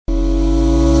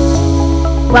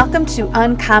Welcome to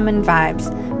Uncommon Vibes.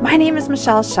 My name is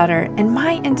Michelle Shutter, and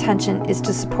my intention is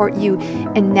to support you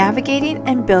in navigating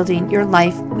and building your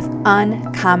life with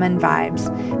uncommon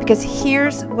vibes. Because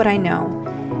here's what I know.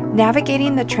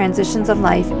 Navigating the transitions of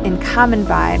life in common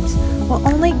vibes will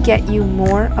only get you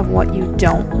more of what you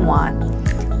don't want.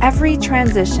 Every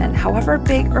transition, however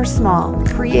big or small,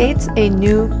 creates a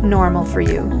new normal for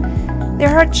you.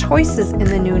 There are choices in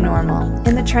the new normal,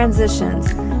 in the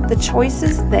transitions, the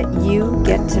choices that you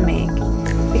get to make.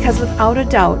 Because without a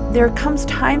doubt, there comes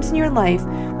times in your life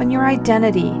when your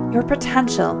identity, your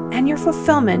potential, and your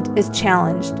fulfillment is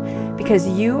challenged because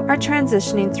you are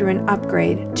transitioning through an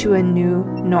upgrade to a new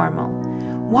normal.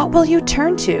 What will you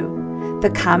turn to?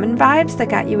 The common vibes that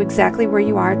got you exactly where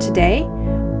you are today?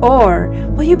 Or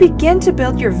will you begin to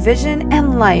build your vision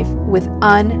and life with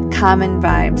uncommon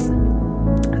vibes?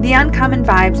 The uncommon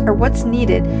vibes are what's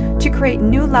needed to create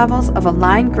new levels of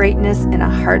aligned greatness in a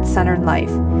heart-centered life.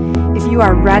 If you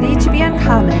are ready to be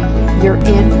uncommon, you're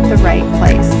in the right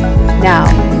place. Now,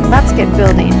 let's get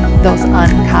building those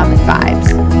uncommon vibes.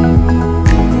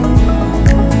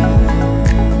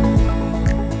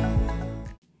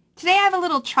 Today I have a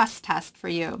little trust test for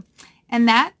you, and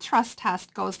that trust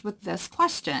test goes with this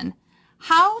question.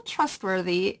 How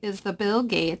trustworthy is the Bill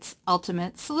Gates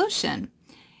ultimate solution?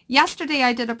 Yesterday,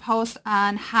 I did a post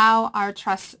on how our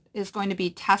trust is going to be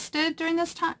tested during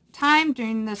this time,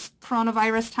 during this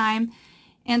coronavirus time.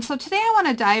 And so today I want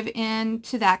to dive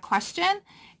into that question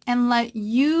and let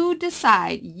you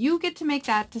decide. You get to make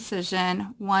that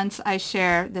decision once I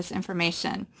share this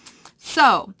information.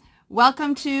 So,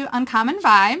 welcome to Uncommon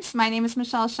Vibes. My name is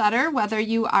Michelle Shutter. Whether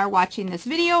you are watching this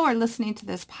video or listening to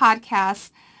this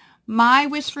podcast, my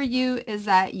wish for you is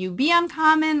that you be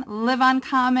uncommon, live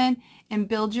uncommon, and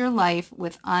build your life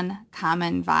with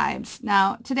uncommon vibes.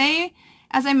 Now, today,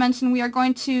 as I mentioned, we are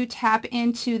going to tap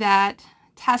into that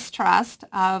test trust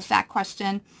of that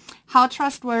question. How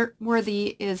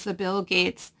trustworthy is the Bill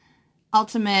Gates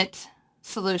ultimate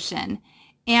solution?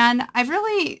 And I've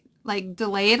really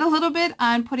delayed a little bit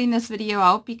on putting this video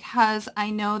out because I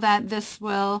know that this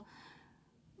will,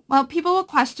 people will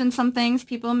question some things.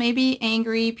 People may be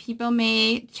angry. People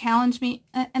may challenge me.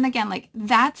 And again,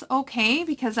 that's okay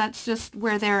because that's just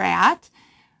where they're at.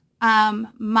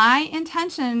 My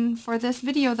intention for this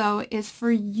video, though, is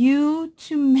for you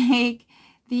to make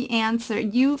the answer,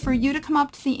 for you to come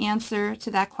up to the answer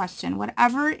to that question,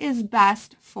 whatever is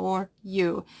best for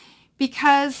you.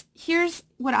 Because here's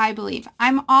what I believe.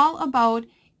 I'm all about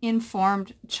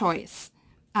informed choice.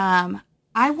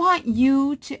 I want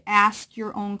you to ask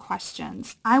your own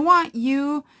questions. I want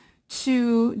you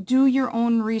to do your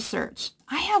own research.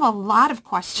 I have a lot of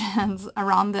questions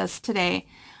around this today.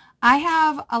 I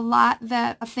have a lot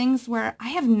of things where I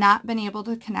have not been able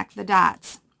to connect the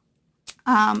dots.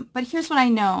 But here's what I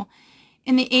know.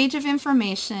 In the age of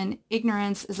information,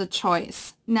 ignorance is a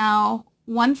choice. Now,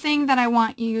 one thing that I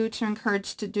want you to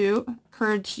encourage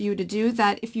you to do,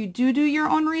 that if you do your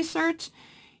own research,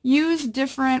 use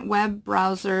different web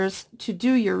browsers to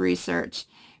do your research,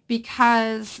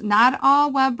 because not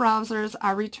all web browsers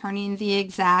are returning the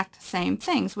exact same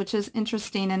things, which is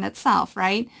interesting in itself,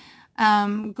 right?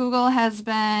 Google has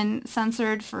been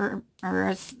censored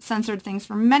has censored things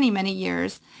for many, many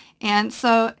years. And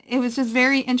so it was just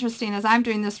very interesting as I'm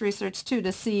doing this research too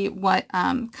to see what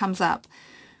comes up.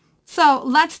 So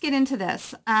let's get into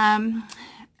this.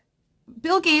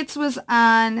 Bill Gates was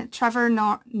on Trevor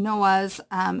Noah's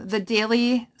The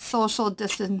Daily Social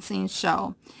Distancing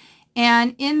Show.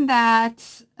 And in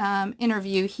that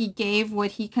interview, he gave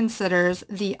what he considers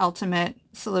the ultimate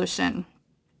solution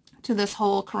to this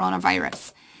whole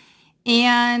coronavirus.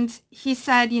 And he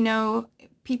said,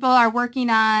 people are working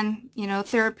on,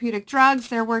 therapeutic drugs.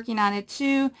 They're working on it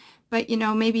too. But,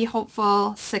 maybe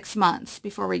hopeful 6 months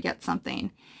before we get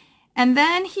something. And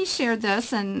then he shared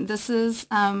this, and this is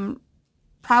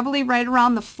probably right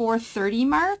around the 4:30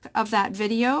 mark of that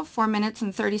video, 4 minutes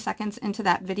and 30 seconds into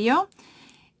that video.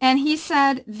 And he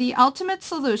said, the ultimate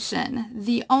solution,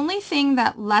 the only thing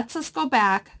that lets us go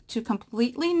back to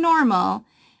completely normal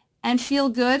and feel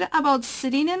good about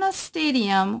sitting in a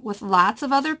stadium with lots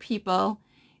of other people,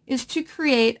 is to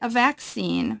create a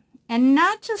vaccine and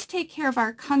not just take care of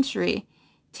our country,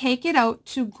 take it out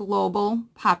to global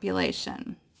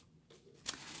population.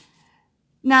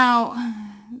 Now,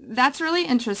 that's really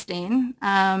interesting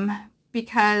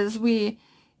because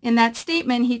in that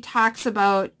statement, he talks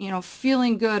about,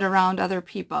 feeling good around other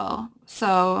people.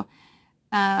 So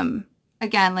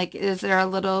again, is there a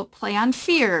little play on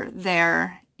fear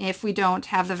there if we don't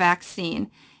have the vaccine?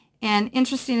 And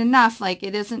interesting enough,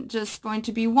 it isn't just going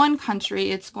to be one country,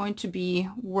 it's going to be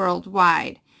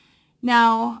worldwide.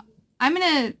 Now,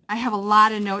 I have a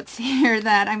lot of notes here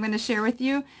that I'm going to share with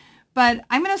you, but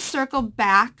I'm going to circle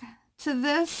back to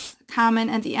this comment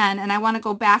at the end, and I want to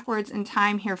go backwards in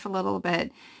time here for a little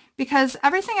bit, because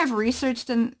everything I've researched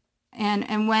and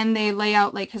when they lay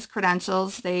out like his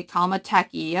credentials, they call him a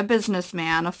techie, a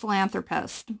businessman, a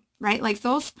philanthropist, right? Like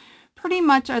those pretty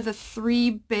much are the three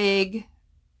big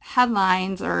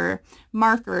headlines or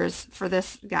markers for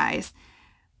this, guys.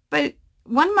 But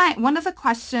one of the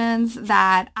questions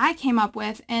that I came up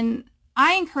with, and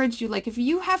I encourage you, like if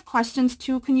you have questions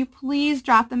too, can you please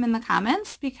drop them in the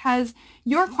comments, because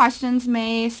your questions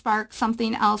may spark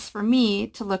something else for me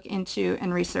to look into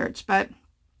and research. But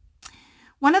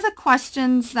one of the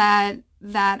questions that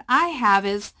I have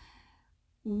is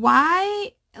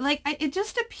why, like, it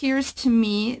just appears to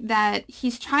me that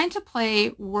he's trying to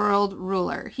play world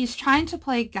ruler. He's trying to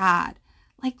play God.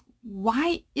 Like,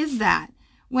 why is that?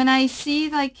 When I see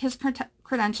like his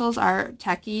credentials are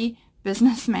techie,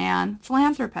 businessman,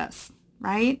 philanthropist,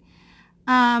 right?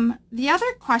 The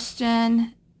other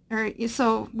question,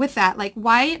 so with that, like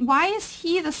why is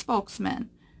he the spokesman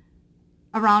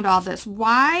around all this?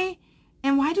 Why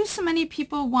do so many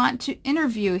people want to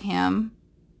interview him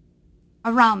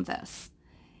around this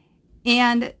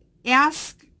and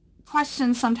ask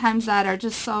questions sometimes that are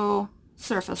just so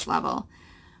surface level?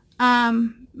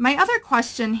 My other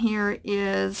question here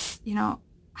is,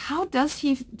 how does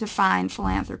he define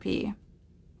philanthropy?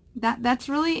 That's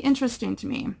really interesting to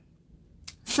me.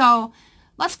 So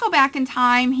let's go back in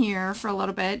time here for a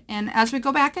little bit. And as we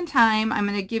go back in time, I'm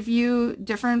going to give you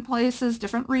different places,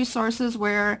 different resources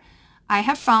where I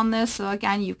have found this. So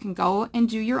again, you can go and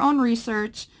do your own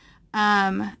research.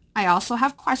 I also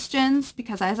have questions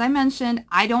because, as I mentioned,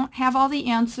 I don't have all the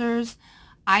answers.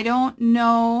 I don't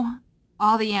know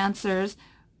all the answers.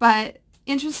 But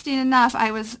interesting enough,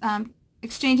 I was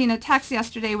exchanging a text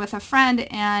yesterday with a friend,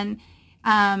 and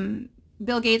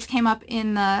Bill Gates came up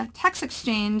in the text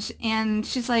exchange, and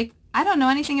she's like, I don't know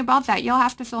anything about that. You'll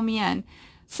have to fill me in.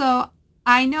 So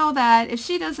I know that if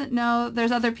she doesn't know,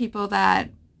 there's other people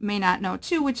that may not know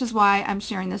too, which is why I'm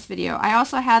sharing this video. I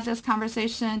also had this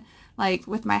conversation like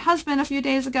with my husband a few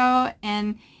days ago,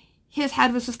 and his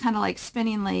head was just kind of like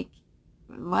spinning like,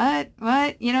 what?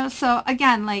 So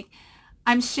again, like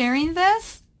I'm sharing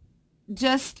this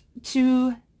just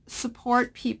to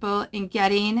support people in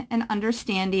getting an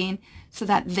understanding so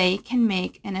that they can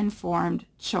make an informed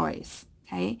choice,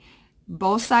 okay?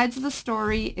 Both sides of the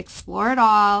story, explore it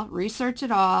all, research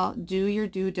it all, do your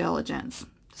due diligence.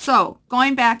 So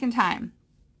going back in time,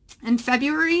 in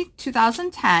February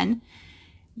 2010,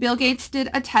 Bill Gates did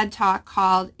a TED Talk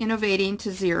called Innovating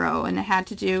to Zero, and it had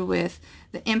to do with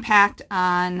the impact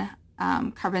on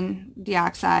carbon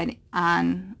dioxide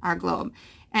on our globe.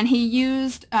 And he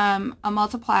used a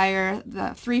multiplier,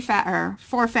 the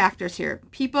four factors here: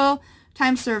 people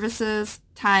times services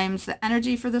times the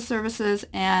energy for the services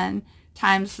and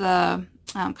times the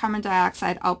carbon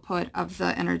dioxide output of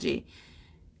the energy.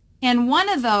 And one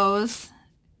of those,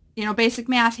 basic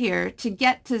math here, to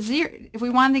get to zero, if we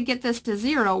wanted to get this to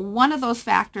zero, one of those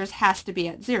factors has to be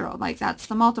at zero, like that's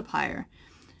the multiplier.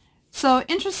 So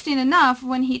interesting enough,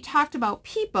 when he talked about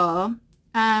people,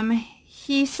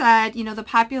 he said, the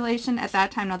population at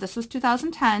that time, now this was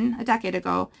 2010, a decade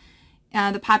ago,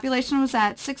 the population was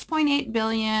at 6.8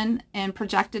 billion and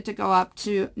projected to go up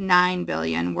to 9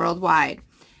 billion worldwide.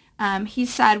 He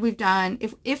said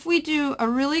if we do a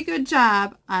really good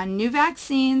job on new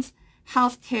vaccines,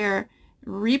 healthcare,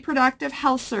 reproductive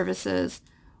health services,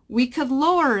 we could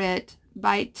lower it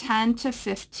by 10 to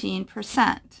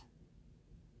 15%.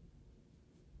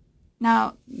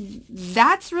 Now,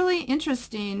 that's really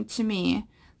interesting to me.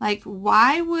 Like,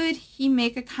 why would he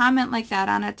make a comment like that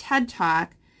on a TED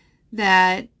Talk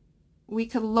that we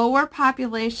could lower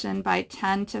population by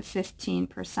 10 to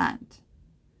 15%?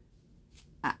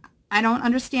 I don't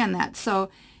understand that.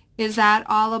 So is that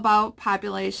all about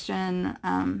population,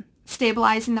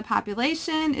 stabilizing the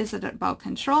population? Is it about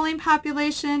controlling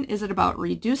population? Is it about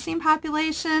reducing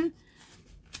population?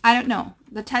 I don't know.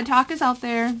 The TED Talk is out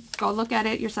there. Go look at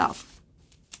it yourself.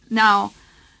 Now,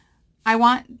 I'm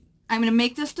going to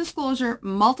make this disclosure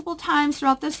multiple times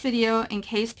throughout this video in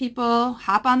case people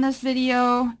hop on this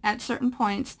video at certain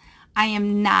points. I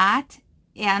am not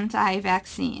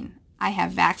anti-vaccine. I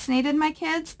have vaccinated my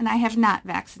kids and I have not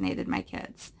vaccinated my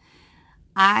kids.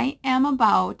 I am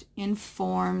about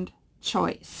informed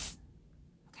choice.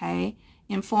 Okay?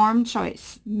 Informed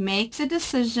choice. Make the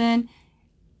decision.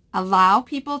 Allow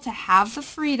people to have the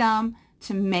freedom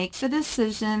to make the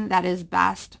decision that is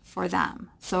best for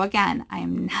them. So again, I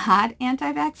am not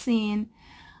anti-vaccine.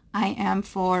 I am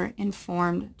for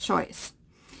informed choice.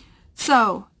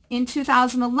 So in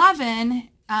 2011,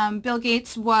 Bill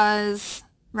Gates was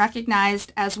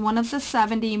recognized as one of the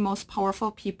 70 most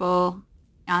powerful people,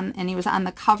 and he was on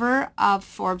the cover of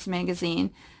Forbes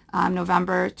magazine,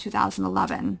 November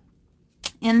 2011.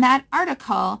 In that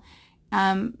article,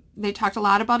 they talked a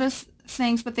lot about his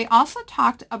things, but they also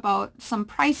talked about some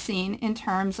pricing in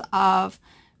terms of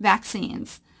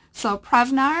vaccines. So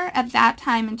Prevnar at that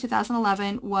time in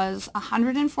 2011 was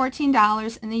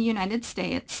 $114 in the United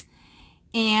States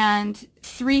and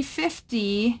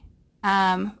 $350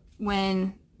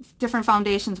 when different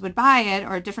foundations would buy it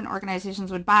or different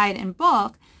organizations would buy it in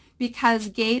bulk because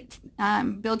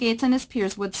Bill Gates and his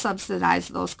peers would subsidize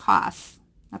those costs.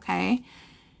 Okay.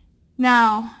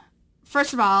 Now,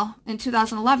 first of all, in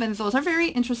 2011, those are very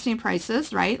interesting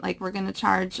prices, right? Like we're going to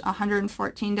charge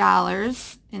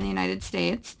 $114 in the United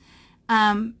States.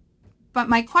 But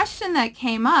my question that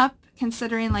came up,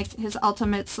 considering like his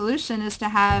ultimate solution is to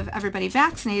have everybody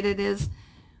vaccinated, is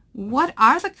what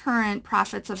are the current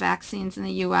profits of vaccines in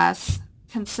the U.S.,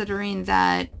 considering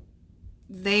that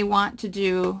they want to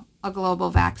do a global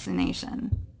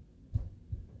vaccination?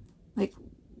 Like,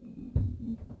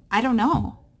 I don't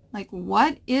know. Like,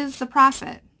 what is the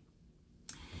profit?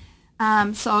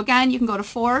 So again, you can go to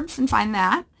Forbes and find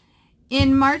that.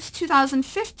 In March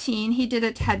 2015, he did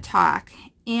a TED Talk,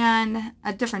 and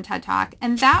a different TED Talk.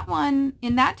 And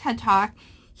in that TED Talk,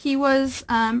 he was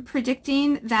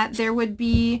predicting that there would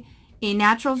be a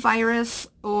natural virus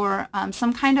or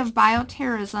some kind of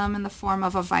bioterrorism in the form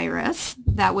of a virus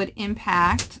that would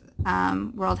impact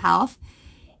world health.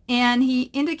 And he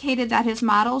indicated that his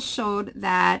models showed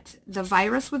that the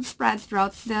virus would spread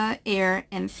throughout the air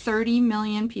and 30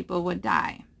 million people would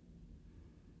die.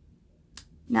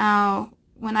 Now,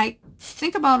 when I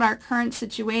think about our current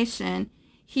situation,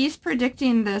 he's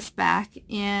predicting this back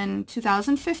in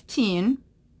 2015.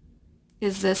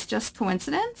 Is this just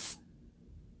coincidence?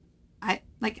 I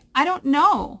don't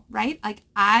know, right? Like,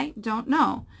 I don't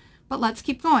know. But let's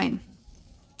keep going.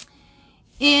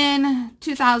 In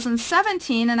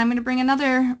 2017, and I'm going to bring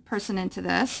another person into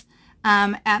this,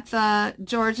 at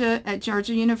Georgia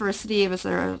University,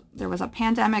 there was a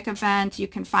pandemic event. You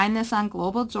can find this on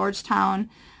Global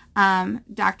Georgetown.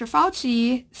 Dr.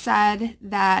 Fauci said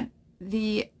that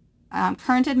the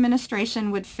current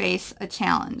administration would face a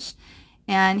challenge.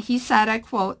 And he said, I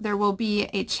quote, "There will be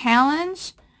a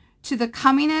challenge to the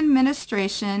coming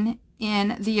administration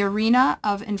in the arena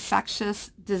of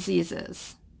infectious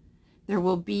diseases. There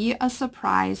will be a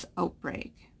surprise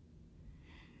outbreak."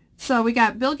 So we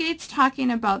got Bill Gates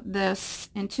talking about this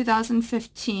in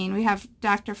 2015. We have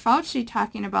Dr. Fauci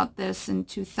talking about this in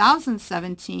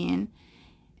 2017.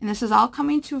 And this is all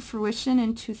coming to fruition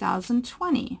in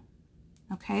 2020.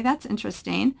 Okay, that's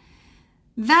interesting.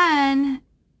 Then,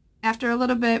 after a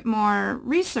little bit more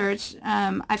research,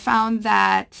 I found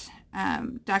that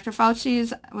Dr.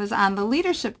 Fauci was on the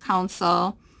Leadership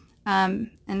Council, and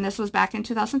this was back in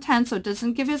 2010, so it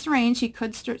doesn't give his range. He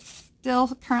could still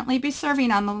currently be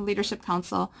serving on the Leadership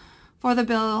Council for the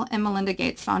Bill and Melinda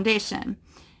Gates Foundation.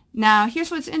 Now,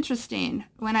 here's what's interesting.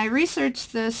 When I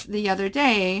researched this the other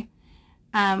day,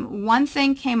 one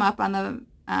thing came up on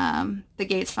the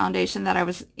Gates Foundation that I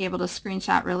was able to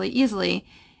screenshot really easily.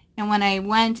 And when I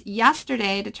went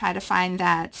yesterday to try to find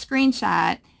that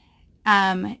screenshot,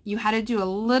 you had to do a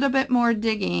little bit more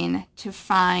digging to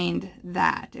find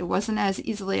that. It wasn't as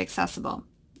easily accessible.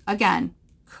 Again,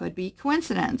 could be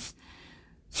coincidence.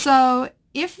 So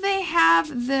if they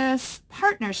have this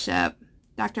partnership,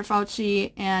 Dr.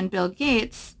 Fauci and Bill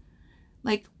Gates,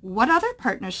 like what other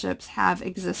partnerships have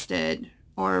existed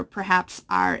or perhaps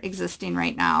are existing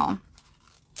right now?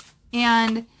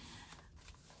 And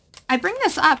I bring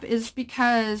this up is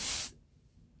because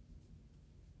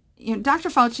Dr.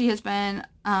 Fauci has been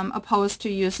opposed to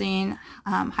using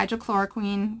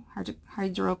hydrochloroquine.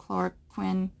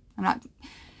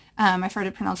 I've heard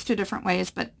it pronounced two different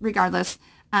ways, but regardless,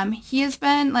 he has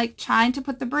been like trying to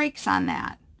put the brakes on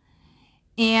that.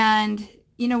 And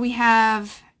we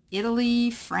have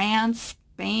Italy, France,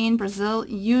 Spain, Brazil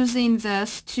using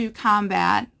this to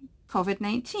combat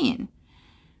COVID-19.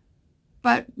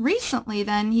 But recently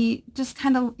then he just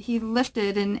he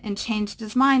lifted and changed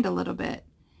his mind a little bit.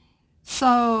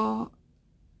 So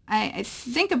I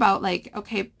think about like,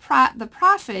 okay, the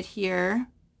profit here,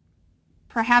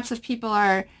 perhaps if people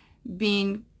are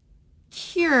being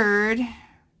cured,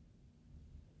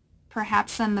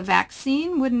 perhaps then the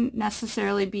vaccine wouldn't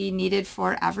necessarily be needed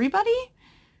for everybody.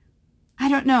 I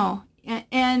don't know.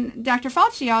 And Dr.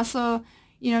 Fauci also,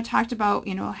 talked about,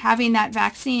 having that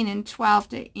vaccine in 12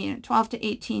 to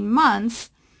 18 months.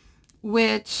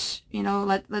 which,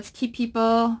 let's keep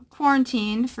people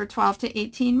quarantined for 12 to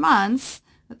 18 months.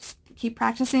 Let's keep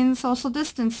practicing social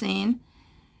distancing,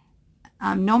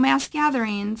 no mass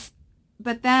gatherings.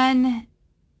 But then,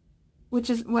 which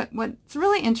is what's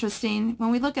really interesting, when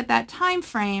we look at that time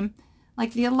frame,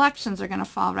 like the elections are going to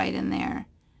fall right in there.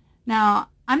 Now,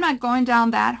 I'm not going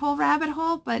down that whole rabbit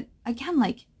hole, but again,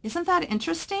 like, isn't that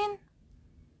interesting?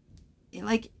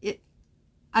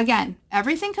 Again,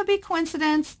 everything could be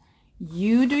coincidence.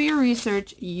 You do your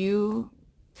research, you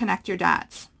connect your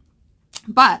dots.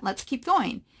 But let's keep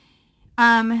going.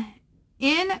 In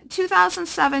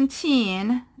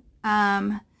 2017,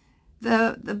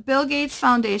 the Bill Gates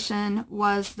Foundation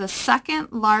was the second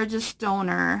largest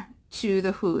donor to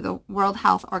the WHO, the World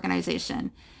Health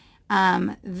Organization.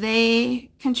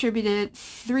 They contributed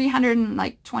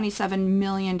 $327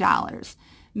 million.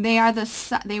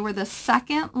 They were the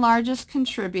second largest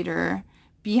contributor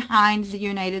behind the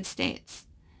United States.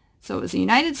 So it was the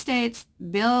United States,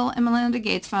 Bill and Melinda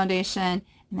Gates Foundation,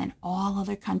 and then all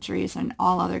other countries and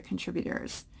all other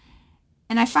contributors.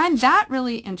 And I find that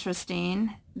really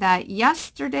interesting that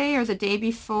yesterday or the day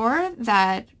before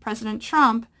that President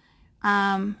Trump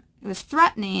was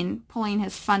threatening pulling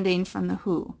his funding from the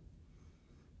WHO.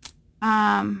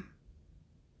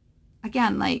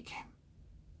 Again, like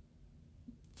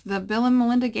the Bill and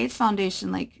Melinda Gates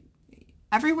Foundation, like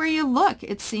everywhere you look,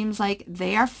 it seems like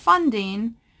they are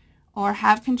funding or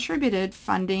have contributed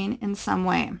funding in some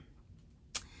way.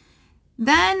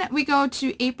 Then we go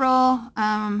to April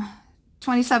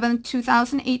 27,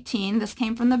 2018. This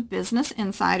came from the Business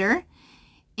Insider.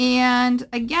 And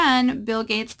again, Bill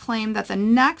Gates claimed that the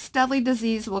next deadly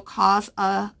disease will cause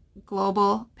a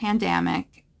global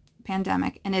pandemic,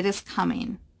 and it is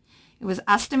coming. It was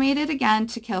estimated again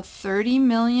to kill 30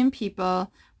 million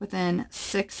people within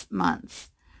 6 months.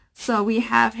 So we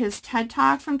have his TED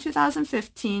Talk from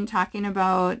 2015 talking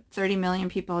about 30 million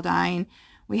people dying.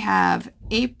 We have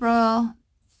April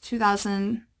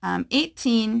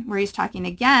 2018 where he's talking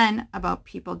again about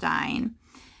people dying,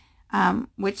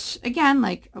 which again,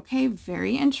 like, okay,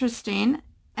 very interesting.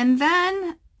 And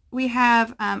then we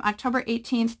have October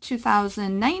 18th,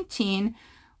 2019,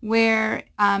 where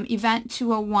Event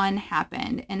 201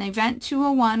 happened. And Event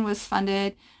 201 was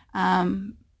funded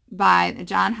by the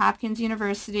Johns Hopkins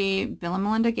University, Bill and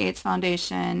Melinda Gates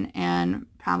Foundation, and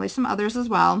probably some others as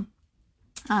well.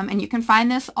 And you can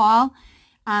find this all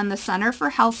on the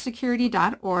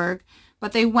centerforhealthsecurity.org.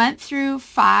 But they went through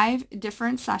 5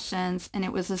 different sessions, and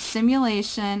it was a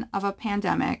simulation of a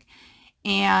pandemic.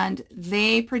 And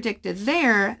they predicted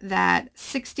there that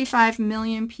 65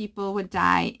 million people would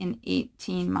die in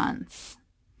 18 months.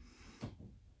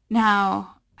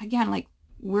 Now, again, like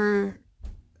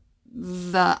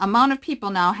the amount of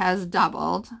people now has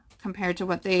doubled compared to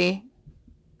what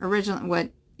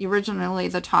originally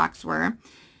the talks were.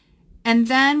 And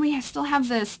then we still have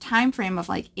this time frame of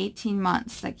like 18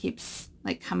 months that keeps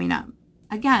like coming up.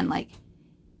 Again, like,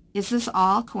 is this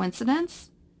all coincidence?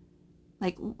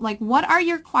 Like what are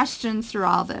your questions through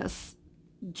all this?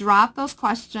 Drop those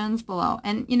questions below.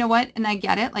 And you know what? And I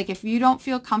get it. Like, if you don't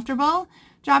feel comfortable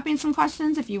dropping some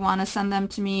questions, if you want to send them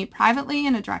to me privately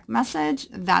in a direct message,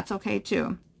 that's okay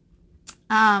too.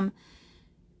 But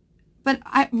what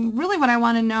I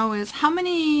want to know is how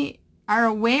many are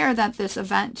aware that this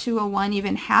Event 201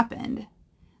 even happened.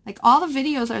 Like, all the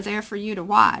videos are there for you to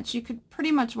watch. You could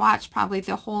pretty much watch probably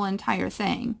the whole entire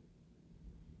thing.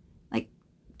 Like,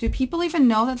 do people even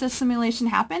know that this simulation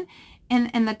happened?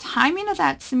 And the timing of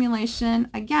that simulation,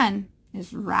 again,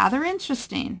 is rather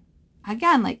interesting.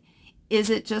 Again, like, is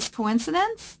it just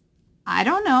coincidence? I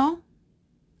don't know.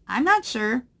 I'm not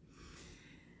sure.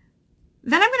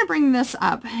 Then I'm going to bring this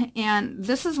up, and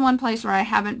this is one place where I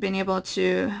haven't been able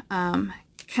to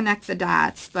connect the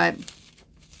dots, but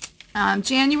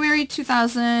January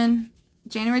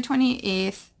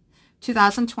 28th,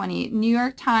 2020, New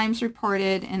York Times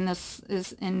reported, and this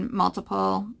is in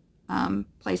multiple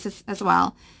places as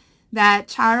well, that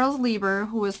Charles Lieber,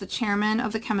 who was the chairman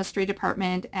of the chemistry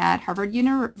department at Harvard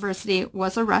University,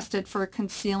 was arrested for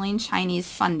concealing Chinese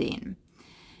funding.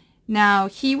 Now,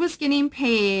 he was getting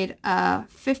paid a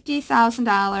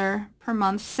 $50,000 per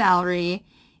month salary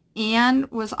and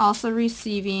was also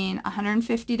receiving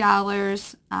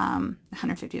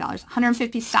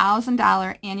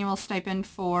 $150,000 annual stipend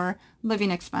for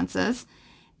living expenses.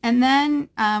 And then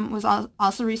was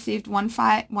also received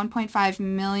 $1.5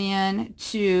 million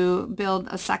to build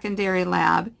a secondary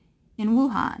lab in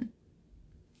Wuhan.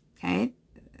 Okay,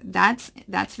 that's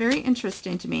very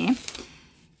interesting to me.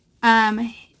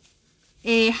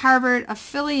 A Harvard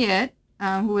affiliate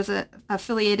who was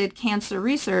affiliated cancer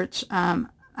research,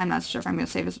 I I'm not sure if I'm going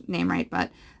to say his name right,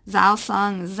 but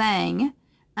Zhaosong Zhang,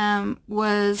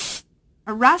 was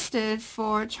arrested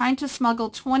for trying to smuggle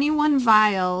 21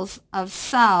 vials of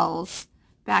cells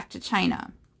back to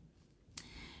China.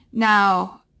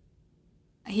 Now,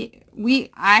 I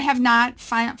have not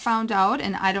found out,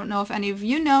 and I don't know if any of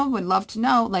you know, would love to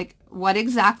know, like, what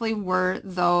exactly were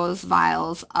those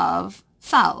vials of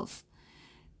cells.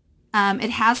 It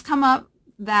has come up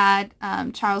that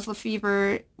Charles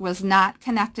Lefebvre was not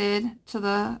connected to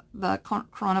the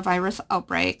coronavirus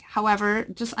outbreak. However,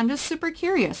 I'm just super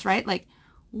curious, right? Like,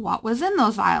 what was in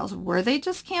those vials? Were they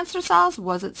just cancer cells?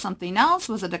 Was it something else?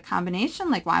 Was it a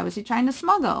combination? Like, why was he trying to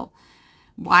smuggle?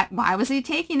 Why was he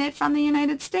taking it from the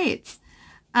United States?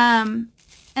 And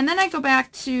then I go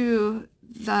back to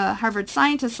the Harvard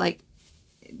scientists, like,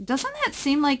 doesn't that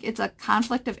seem like it's a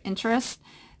conflict of interest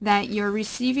that you're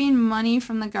receiving money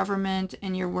from the government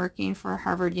and you're working for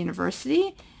Harvard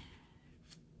University?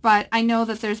 But I know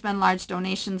that there's been large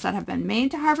donations that have been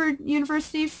made to Harvard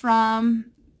University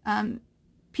from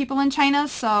people in China.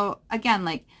 So again,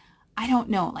 like, I don't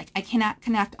know, like, I cannot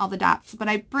connect all the dots. But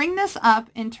I bring this up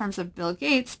in terms of Bill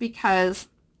Gates because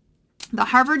the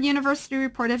Harvard University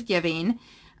Report of Giving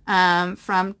from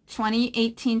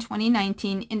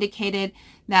 2018-2019 indicated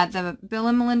that the Bill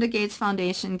and Melinda Gates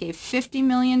Foundation gave $50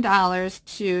 million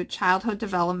to childhood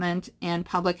development and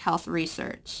public health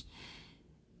research.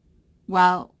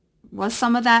 Well, was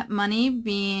some of that money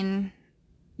being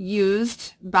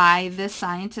used by this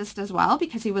scientist as well,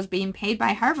 because he was being paid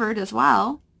by Harvard as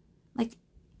well? Like,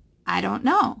 I don't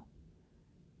know.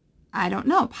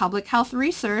 Public health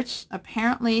research,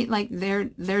 apparently, like,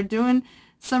 they're doing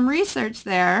some research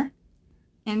there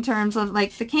in terms of,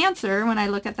 like, the cancer. When I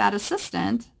look at that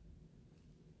assistant,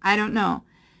 I don't know.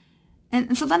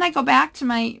 And so then I go back to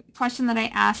my question that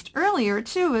I asked earlier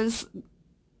too, is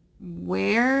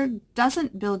where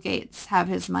doesn't Bill Gates have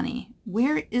his money?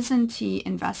 Where isn't he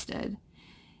invested?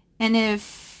 And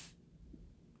if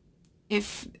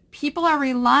people are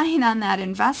relying on that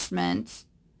investment,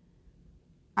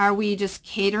 are we just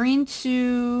catering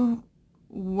to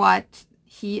what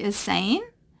he is saying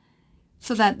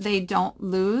so that they don't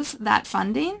lose that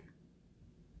funding?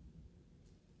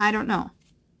 I don't know.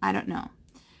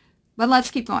 But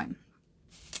let's keep going.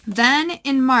 Then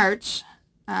in March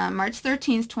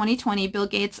 13th, 2020, Bill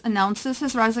Gates announces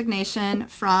his resignation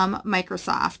from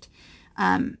Microsoft.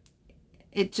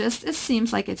 It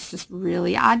seems like it's just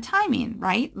really odd timing,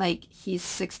 right? Like, he's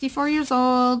 64 years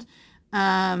old.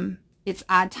 It's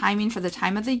odd timing for the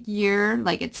time of the year.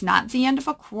 Like, it's not the end of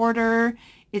a quarter.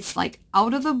 It's like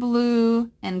out of the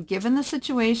blue, and given the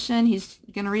situation, he's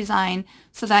going to resign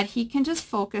so that he can just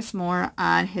focus more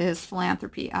on his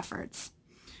philanthropy efforts.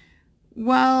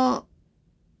 Well,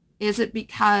 is it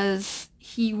because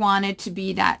he wanted to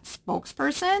be that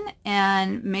spokesperson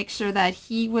and make sure that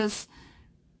he was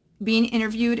being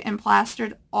interviewed and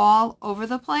plastered all over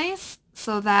the place,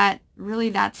 so that really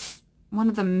that's one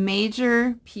of the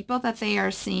major people that they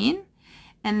are seeing,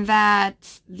 and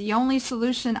that the only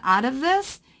solution out of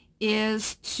this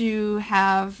is to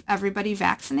have everybody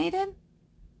vaccinated?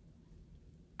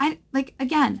 I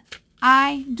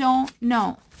don't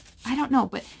know.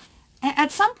 But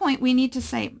at some point we need to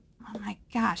say, oh my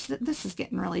gosh, this is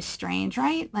getting really strange,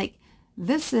 right? Like,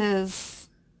 is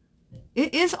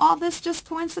all this just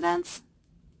coincidence?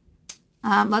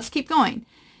 Let's keep going.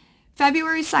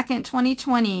 February 2nd,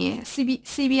 2020,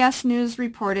 CBS News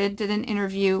did an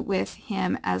interview with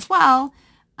him as well,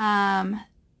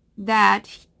 that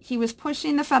he was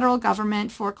pushing the federal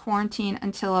government for quarantine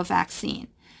until a vaccine.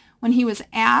 When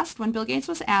Bill Gates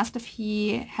was asked if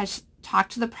he has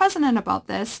talked to the president about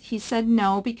this, he said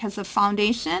no, because the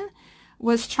foundation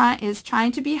is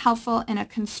trying to be helpful in a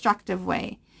constructive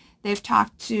way. They've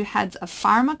talked to heads of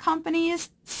pharma companies,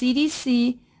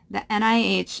 CDC, the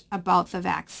NIH about the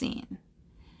vaccine.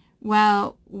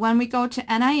 Well, when we go to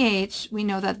NIH, we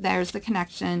know that there's the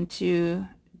connection to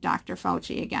Dr.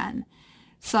 Fauci again.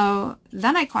 So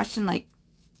then I question, like,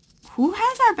 who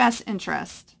has our best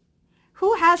interest?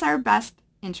 Who has our best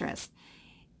interest?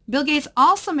 Bill Gates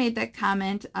also made that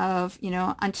comment of,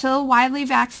 until widely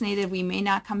vaccinated, we may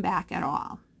not come back at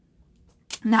all.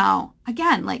 Now,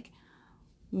 again, like,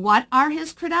 what are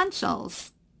his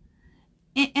credentials?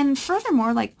 And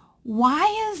furthermore, like,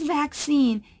 why is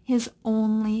vaccine his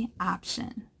only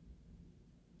option?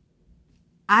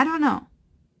 I don't know.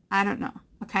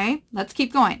 Okay, let's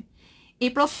keep going.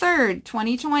 April 3rd,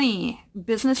 2020,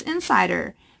 Business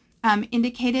Insider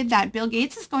indicated that Bill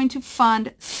Gates is going to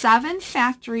fund 7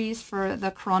 factories for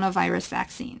the coronavirus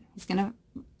vaccine.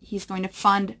 He's going to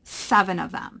fund 7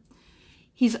 of them.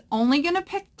 He's only going to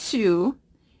pick 2,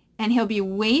 And he'll be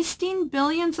wasting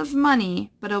billions of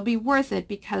money, but it'll be worth it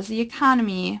because the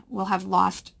economy will have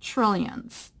lost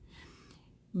trillions.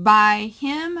 By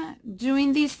him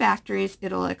doing these factories,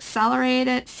 it'll accelerate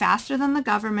it faster than the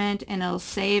government, and it'll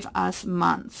save us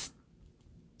months.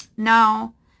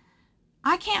 Now,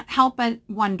 I can't help but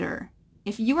wonder,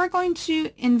 if you are going to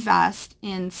invest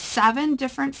in 7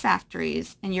 different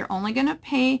factories and you're only going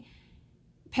to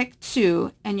pick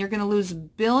 2 and you're going to lose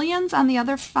billions on the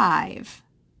other 5,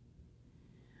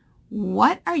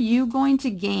 what are you going to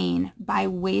gain by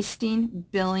wasting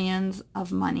billions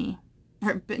of money?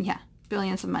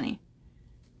 Billions of money.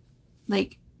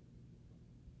 Like,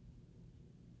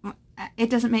 it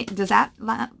doesn't make, does that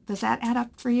add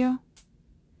up for you?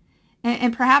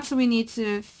 And perhaps we need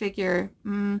to figure,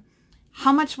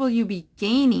 how much will you be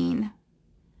gaining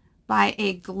by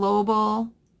a global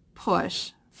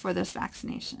push for this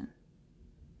vaccination?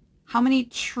 How many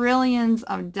trillions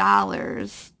of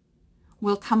dollars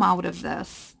will come out of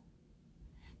this?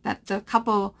 That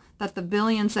the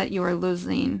billions that you are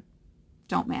losing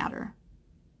don't matter.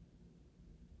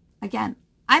 Again,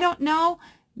 I don't know.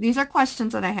 These are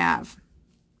questions that I have.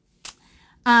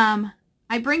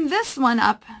 I bring this one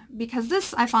up because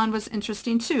this I found was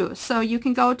interesting too. So you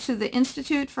can go to the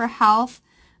Institute for Health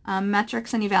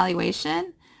Metrics and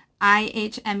Evaluation,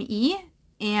 IHME,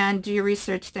 and do your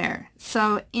research there.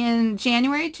 So in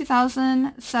January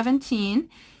 2017,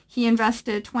 he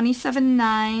invested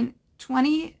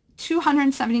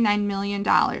 $279 million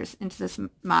into this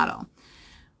model.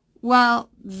 Well,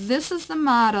 this is the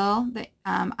model, the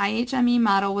IHME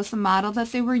model was the model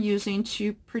that they were using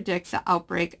to predict the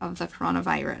outbreak of the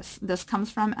coronavirus. This comes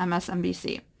from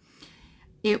MSNBC.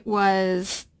 It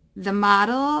was the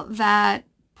model that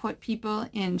put people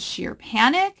in sheer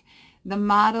panic, the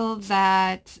model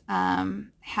that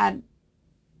had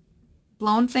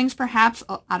blown things perhaps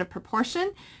out of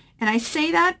proportion. And I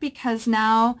say that because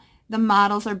now the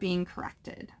models are being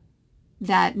corrected,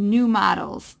 that new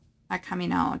models are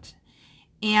coming out.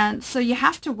 And so you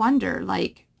have to wonder,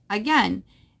 like, again,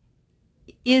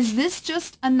 is this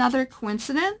just another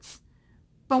coincidence?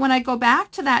 But when I go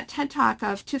back to that TED Talk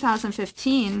of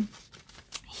 2015,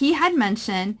 he had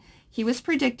mentioned he was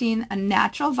predicting a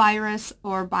natural virus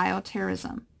or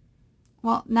bioterrorism.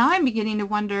 Well, now I'm beginning to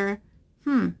wonder,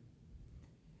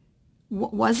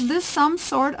 was this some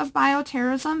sort of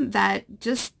bioterrorism that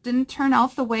just didn't turn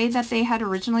out the way that they had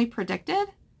originally predicted?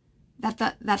 That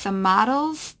the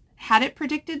models had it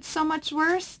predicted so much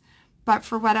worse, but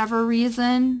for whatever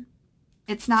reason,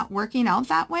 it's not working out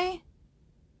that way?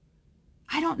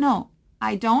 I don't know.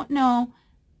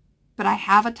 But I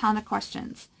have a ton of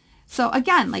questions. So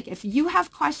again, like, if you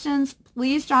have questions,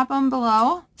 please drop them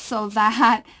below so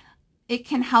that it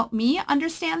can help me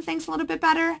understand things a little bit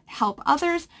better, help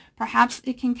others. Perhaps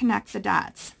it can connect the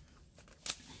dots.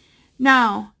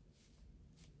 Now,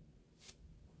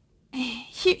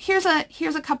 here's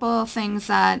a couple of things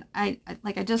that I'm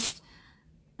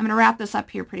going to wrap this up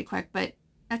here pretty quick, but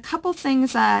a couple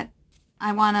things that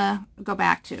I want to go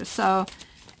back to. So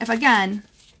if, again,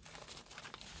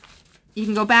 you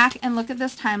can go back and look at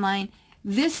this timeline,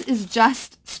 this is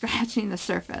just scratching the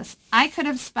surface. I could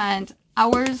have spent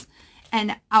hours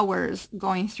and hours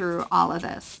going through all of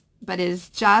this, but it is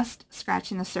just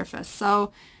scratching the surface.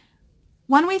 So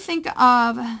when we think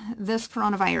of this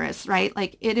coronavirus, right,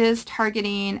 like, it is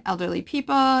targeting elderly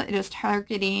people, it is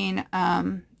targeting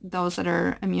those that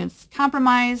are immune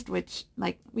compromised, which,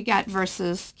 like, we got,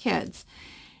 versus kids.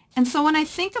 And so when I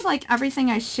think of, like, everything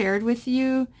I shared with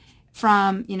you,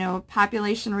 from,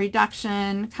 population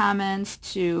reduction comments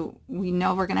to, we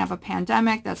know we're going to have a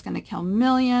pandemic that's going to kill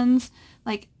millions,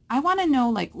 like, I want to know,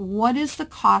 like, what is the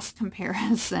cost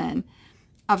comparison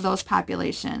of those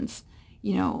populations?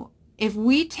 If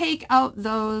we take out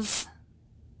those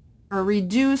or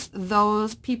reduce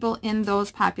those people in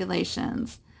those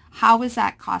populations, how is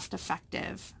that cost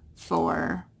effective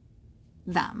for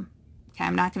them? Okay,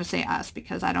 I'm not going to say us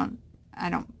because I'm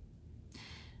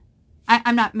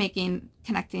not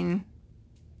connecting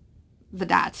the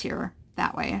dots here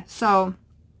that way. So,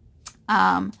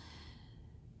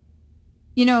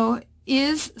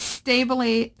 is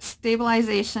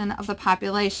stabilization of the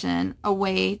population a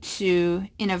way to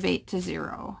innovate to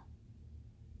zero?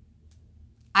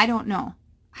 I don't know.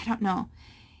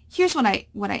 Here's what I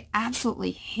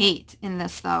absolutely hate in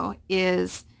this, though,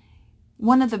 is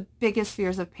one of the biggest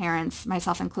fears of parents,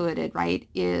 myself included, right,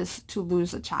 is to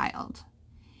lose a child.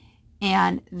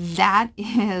 And that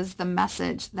is the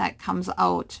message that comes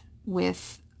out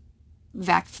with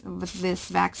this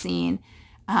vaccine,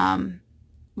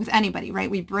 with anybody,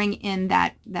 right? We bring in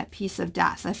that piece of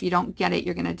death. If you don't get it,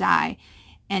 you're going to die.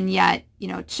 And yet,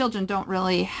 children don't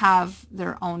really have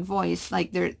their own voice.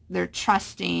 Like they're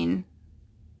trusting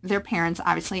their parents,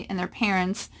 obviously, and their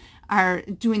parents are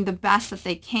doing the best that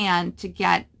they can to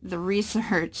get the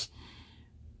research.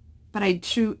 But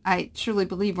I truly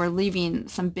believe we're leaving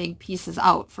some big pieces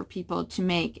out for people to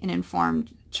make an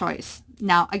informed choice.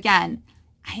 Now, again,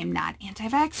 I am not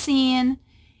anti-vaccine.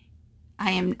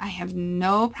 I have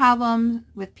no problem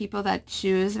with people that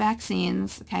choose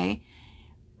vaccines, okay?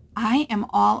 I am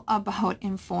all about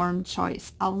informed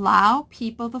choice. Allow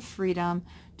people the freedom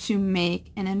to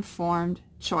make an informed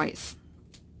choice.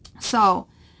 So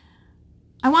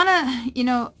I want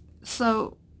to,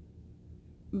 so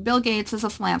Bill Gates is a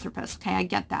philanthropist, okay? I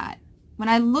get that. When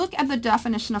I look at the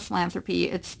definition of philanthropy,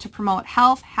 it's to promote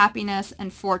health, happiness,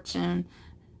 and fortune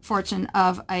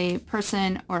of a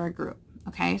person or a group,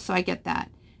 okay? So I get that.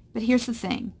 But here's the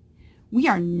thing. We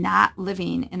are not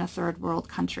living in a third world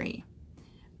country.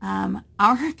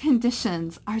 Our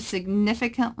conditions are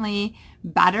significantly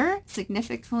better,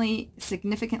 significantly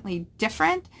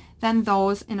different than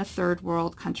those in a third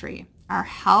world country. Our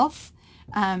health,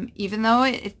 even though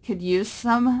it could use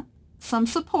some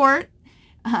support,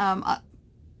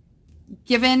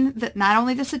 given that not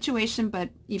only the situation, but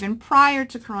even prior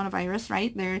to coronavirus,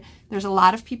 right? There's a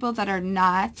lot of people that are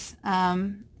not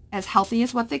as healthy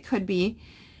as what they could be.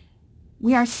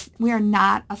 We are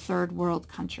not a third world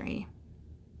country.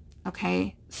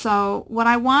 Okay, so what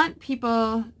I want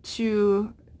people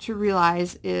to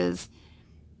realize is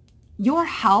your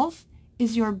health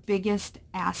is your biggest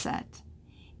asset.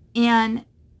 And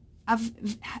of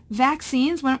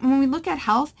vaccines, when we look at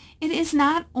health, it is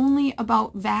not only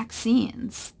about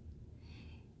vaccines.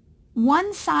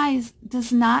 One size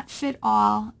does not fit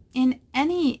all in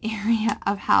any area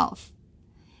of health.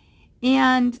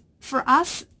 And for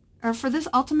us, or for this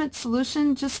ultimate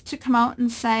solution, just to come out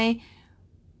and say,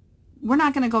 we're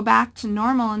not going to go back to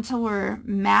normal until we're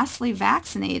massively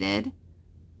vaccinated,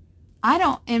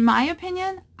 in my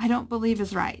opinion, I don't believe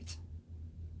is right.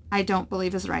 I don't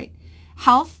believe is right.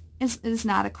 Health is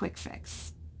not a quick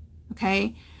fix.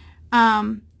 Okay?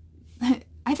 I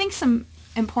think some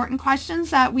important questions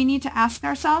that we need to ask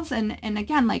ourselves, and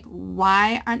again, like,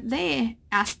 why aren't they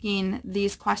asking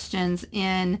these questions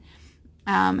in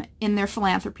their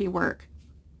philanthropy work?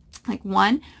 Like,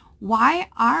 one, why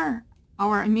are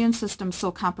our immune system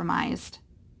so compromised?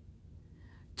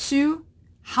 Two,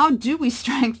 how do we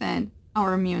strengthen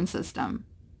our immune system?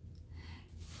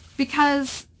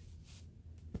 Because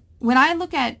when I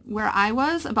look at where I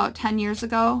was about 10 years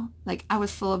ago, like, I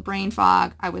was full of brain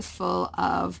fog. I was full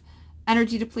of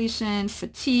energy depletion,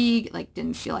 fatigue, like,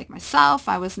 didn't feel like myself.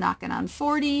 I was knocking on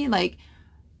 40. Like,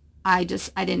 I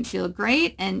didn't feel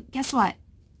great. And guess what?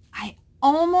 I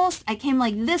came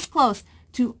like this close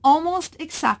to almost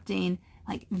accepting,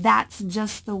 like, that's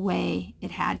just the way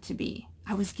it had to be.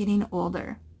 I was getting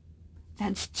older.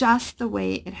 That's just the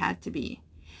way it had to be.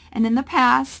 And in the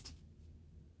past,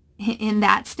 in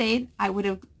that state, I would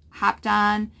have hopped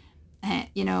on,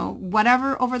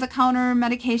 whatever over-the-counter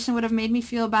medication would have made me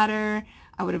feel better.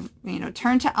 I would have,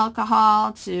 turned to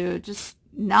alcohol to just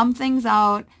numb things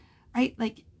out, right?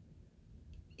 Like,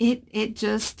 it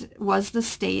just was the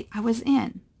state I was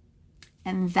in.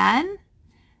 And then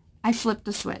I flipped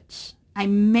a switch. I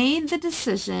made the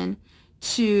decision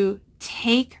to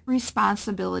take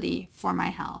responsibility for my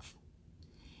health.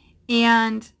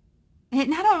 And it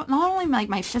not only like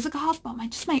my physical health, but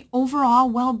just my overall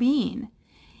well-being.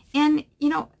 And,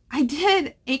 I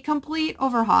did a complete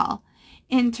overhaul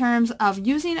in terms of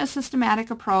using a systematic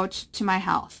approach to my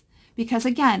health. Because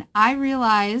again, I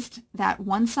realized that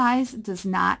one size does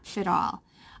not fit all.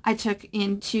 I took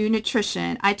into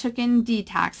nutrition. I took in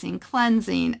detoxing,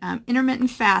 cleansing,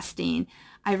 intermittent fasting.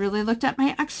 I really looked at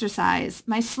my exercise,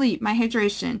 my sleep, my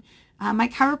hydration, my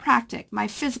chiropractic, my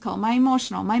physical, my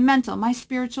emotional, my mental, my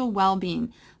spiritual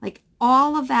well-being. Like,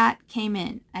 all of that came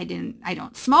in. I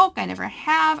don't smoke. I never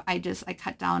have. I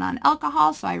cut down on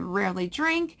alcohol, so I rarely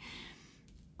drink.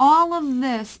 All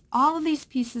of these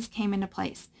pieces came into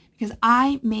place because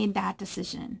I made that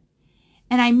decision.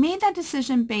 And I made that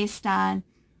decision based on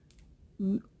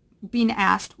being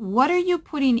asked, what are you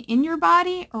putting in your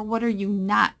body or what are you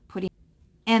not putting?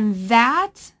 And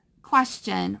that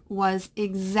question was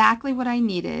exactly what I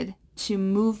needed to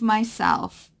move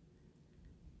myself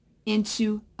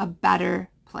into a better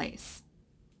place.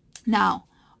 Now,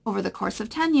 over the course of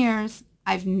 10 years,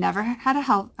 I've never had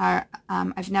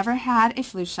I've never had a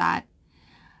flu shot.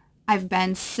 I've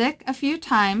been sick a few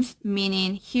times,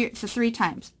 meaning so 3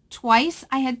 times. Twice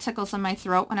I had tickles in my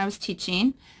throat when I was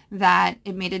teaching that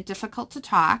it made it difficult to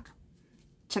talk.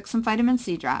 Took some vitamin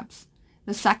C drops.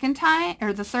 The second time,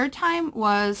 or the third time,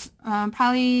 was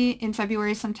probably in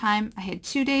February sometime. I had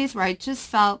 2 days where I just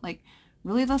felt like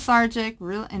really lethargic,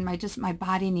 and my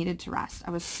body needed to rest.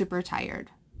 I was super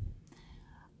tired.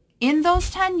 In those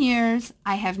 10 years,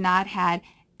 I have not had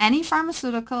any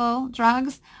pharmaceutical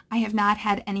drugs. I have not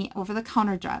had any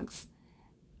over-the-counter drugs.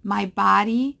 My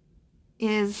body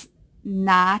is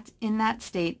not in that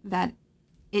state that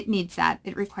it needs that.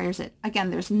 It requires it. Again,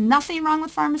 there's nothing wrong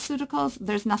with pharmaceuticals.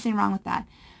 There's nothing wrong with that.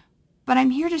 But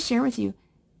I'm here to share with you,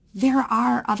 there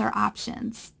are other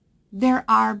options. There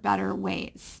are better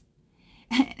ways.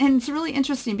 And it's really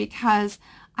interesting because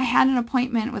I had an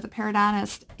appointment with a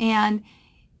periodontist and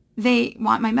they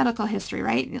want my medical history,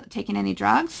 right? Taking any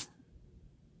drugs?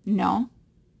 No.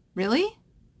 Really?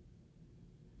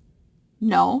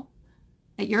 No.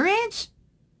 At your age?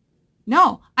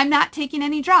 No, I'm not taking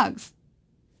any drugs.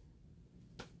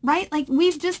 Right? Like,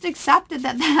 we've just accepted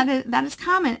that is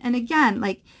common. And again,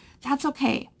 like, that's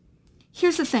okay.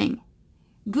 Here's the thing.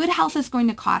 Good health is going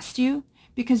to cost you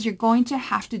because you're going to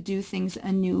have to do things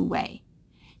a new way.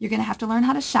 You're going to have to learn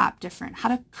how to shop different, how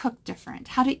to cook different,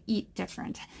 how to eat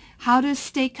different, how to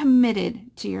stay committed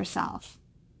to yourself.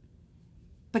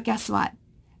 But guess what?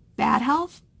 Bad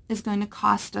health is going to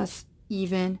cost us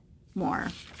even more.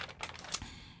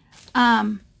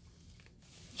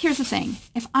 Here's the thing.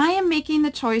 If I am making the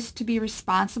choice to be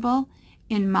responsible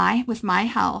with my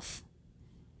health,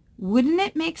 wouldn't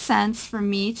it make sense for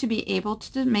me to be able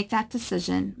to make that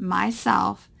decision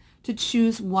myself to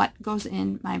choose what goes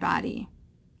in my body?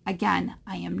 Again,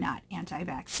 I am not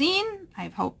anti-vaccine. I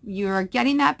hope you are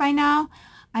getting that by now.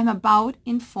 I'm about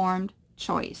informed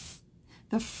choice,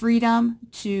 the freedom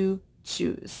to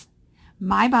choose.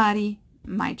 My body,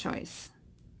 my choice.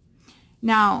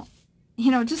 Now,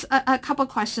 just a couple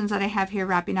questions that I have here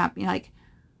wrapping up. Like,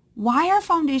 why are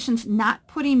foundations not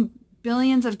putting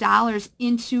billions of dollars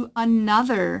into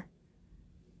another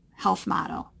health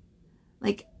model?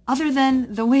 Like, other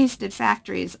than the wasted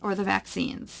factories or the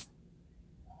vaccines?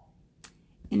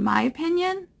 In my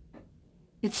opinion,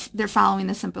 they're following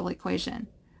the simple equation.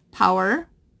 Power,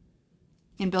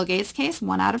 in Bill Gates' case,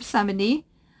 1 out of 70,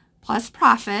 plus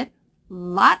profit,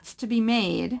 lots to be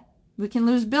made. We can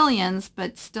lose billions,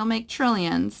 but still make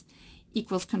trillions,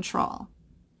 equals control.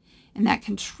 And that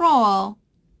control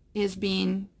is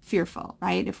being fearful,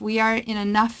 right? If we are in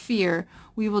enough fear,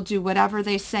 we will do whatever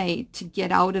they say to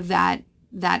get out of that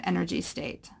energy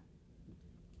state.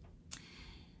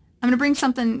 I'm going to bring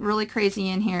something really crazy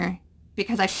in here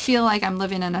because I feel like I'm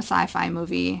living in a sci-fi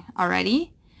movie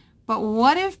already. But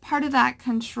what if part of that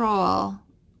control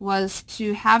was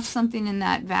to have something in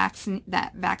that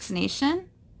vaccination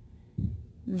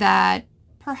that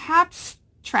perhaps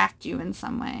tracked you in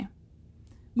some way?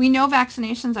 We know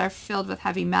vaccinations are filled with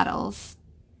heavy metals.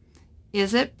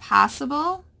 Is it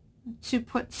possible to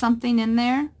put something in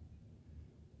there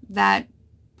that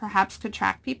perhaps could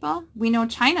track people? We know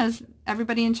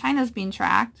everybody in China is being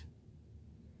tracked.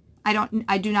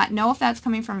 I do not know if that's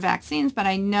coming from vaccines, but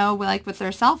I know, like, with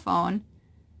their cell phone,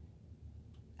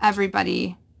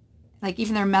 everybody, like,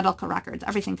 even their medical records,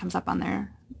 everything comes up on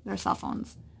their cell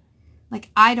phones. Like,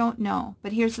 I don't know,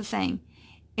 but here's the thing.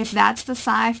 If that's the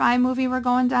sci-fi movie we're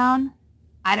going down,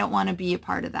 I don't want to be a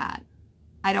part of that.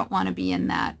 I don't want to be in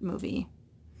that movie.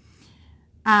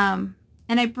 And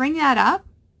I bring that up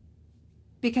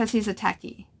because he's a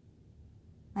techie,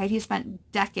 right? He spent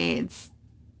decades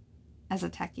as a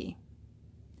techie.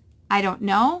 I don't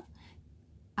know.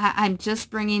 I'm just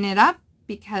bringing it up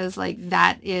because, like,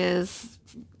 that is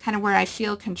kind of where I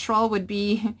feel control would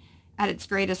be at its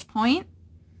greatest point.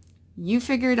 You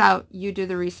figure it out. You do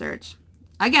the research.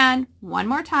 Again, one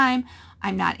more time,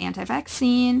 I'm not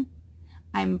anti-vaccine.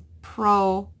 I'm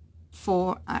for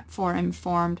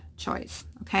informed choice,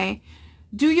 okay?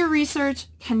 Do your research,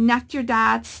 connect your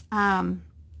dots,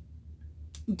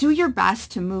 do your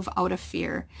best to move out of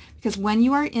fear, because when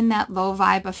you are in that low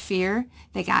vibe of fear,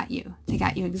 they got you. They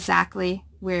got you exactly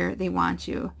where they want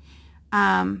you.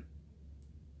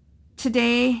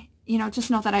 Today, just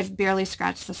know that I've barely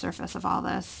scratched the surface of all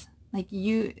this. Like,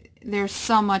 there's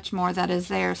so much more that is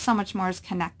there. So much more is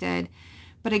connected.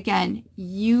 But again,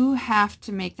 you have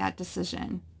to make that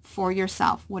decision for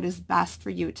yourself, what is best for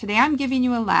you. Today, I'm giving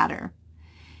you a ladder.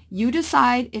 You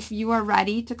decide if you are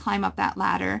ready to climb up that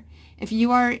ladder. If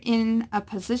you are in a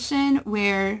position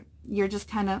where you're just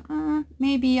kind of,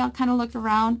 maybe I'll kind of look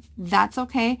around, that's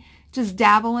okay. Just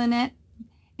dabble in it.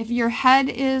 If your head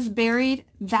is buried,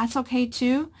 that's okay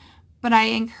too. But I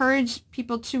encourage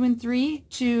people 2 and 3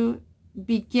 to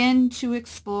begin to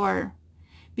explore,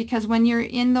 because when you're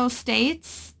in those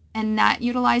states and not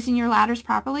utilizing your ladders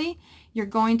properly, you're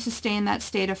going to stay in that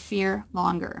state of fear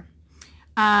longer.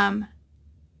 When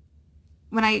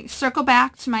I circle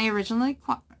back to my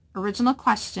original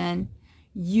question,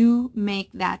 you make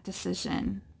that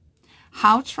decision.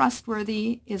 How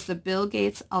trustworthy is the Bill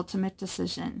Gates ultimate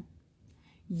decision?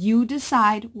 You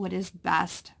decide what is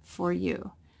best for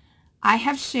you. I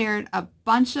have shared a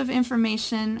bunch of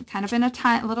information kind of in a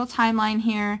little timeline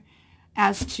here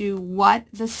as to what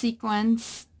the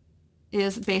sequence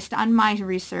is based on my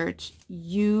research.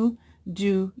 You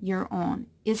do your own.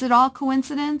 Is it all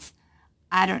coincidence?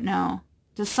 I don't know.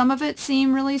 Does some of it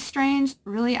seem really strange,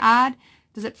 really odd?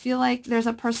 Does it feel like there's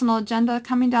a personal agenda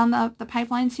coming down the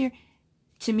pipelines here?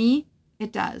 To me,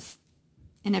 it does.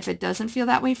 And if it doesn't feel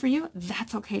that way for you,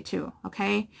 that's okay too,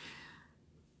 okay?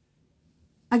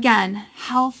 Again,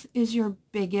 health is your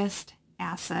biggest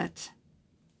asset.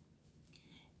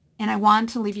 And I want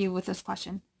to leave you with this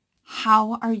question.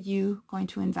 How are you going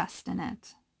to invest in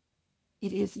it?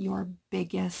 It is your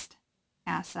biggest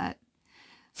asset.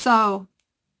 So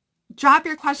drop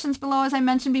your questions below. As I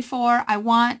mentioned before, I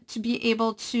want to be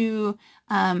able to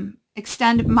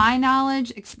extend my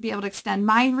knowledge, be able to extend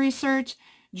my research.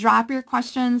 Drop your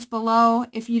questions below.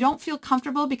 If you don't feel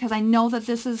comfortable, because I know that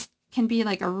this can be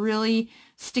like a really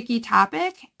sticky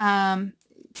topic,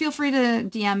 feel free to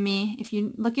DM me. If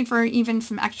you're looking for even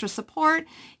some extra support,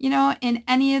 in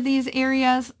any of these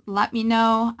areas, let me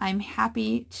know. I'm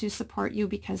happy to support you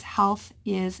because health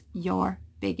is your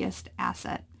biggest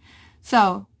asset.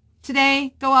 So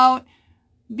today, go out,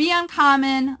 be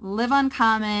uncommon, live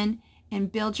uncommon, and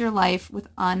build your life with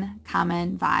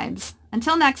uncommon vibes.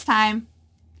 Until next time,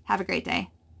 have a great day.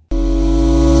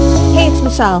 Hey, it's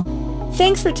Michelle.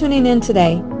 Thanks for tuning in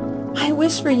today. My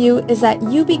wish for you is that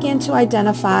you begin to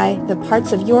identify the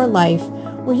parts of your life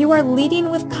where you are leading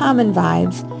with common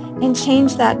vibes and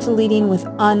change that to leading with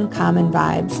uncommon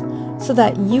vibes so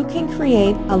that you can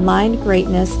create aligned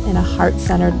greatness in a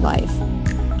heart-centered life.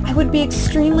 I would be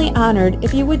extremely honored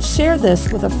if you would share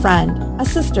this with a friend, a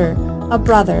sister, a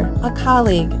brother, a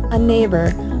colleague, a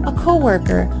neighbor, a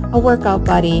coworker, a workout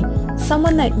buddy,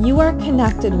 someone that you are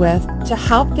connected with to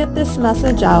help get this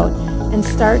message out and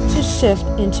start to shift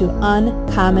into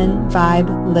uncommon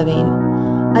vibe living.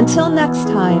 Until next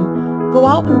time, go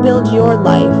out and build your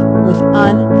life with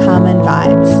uncommon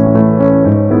vibes.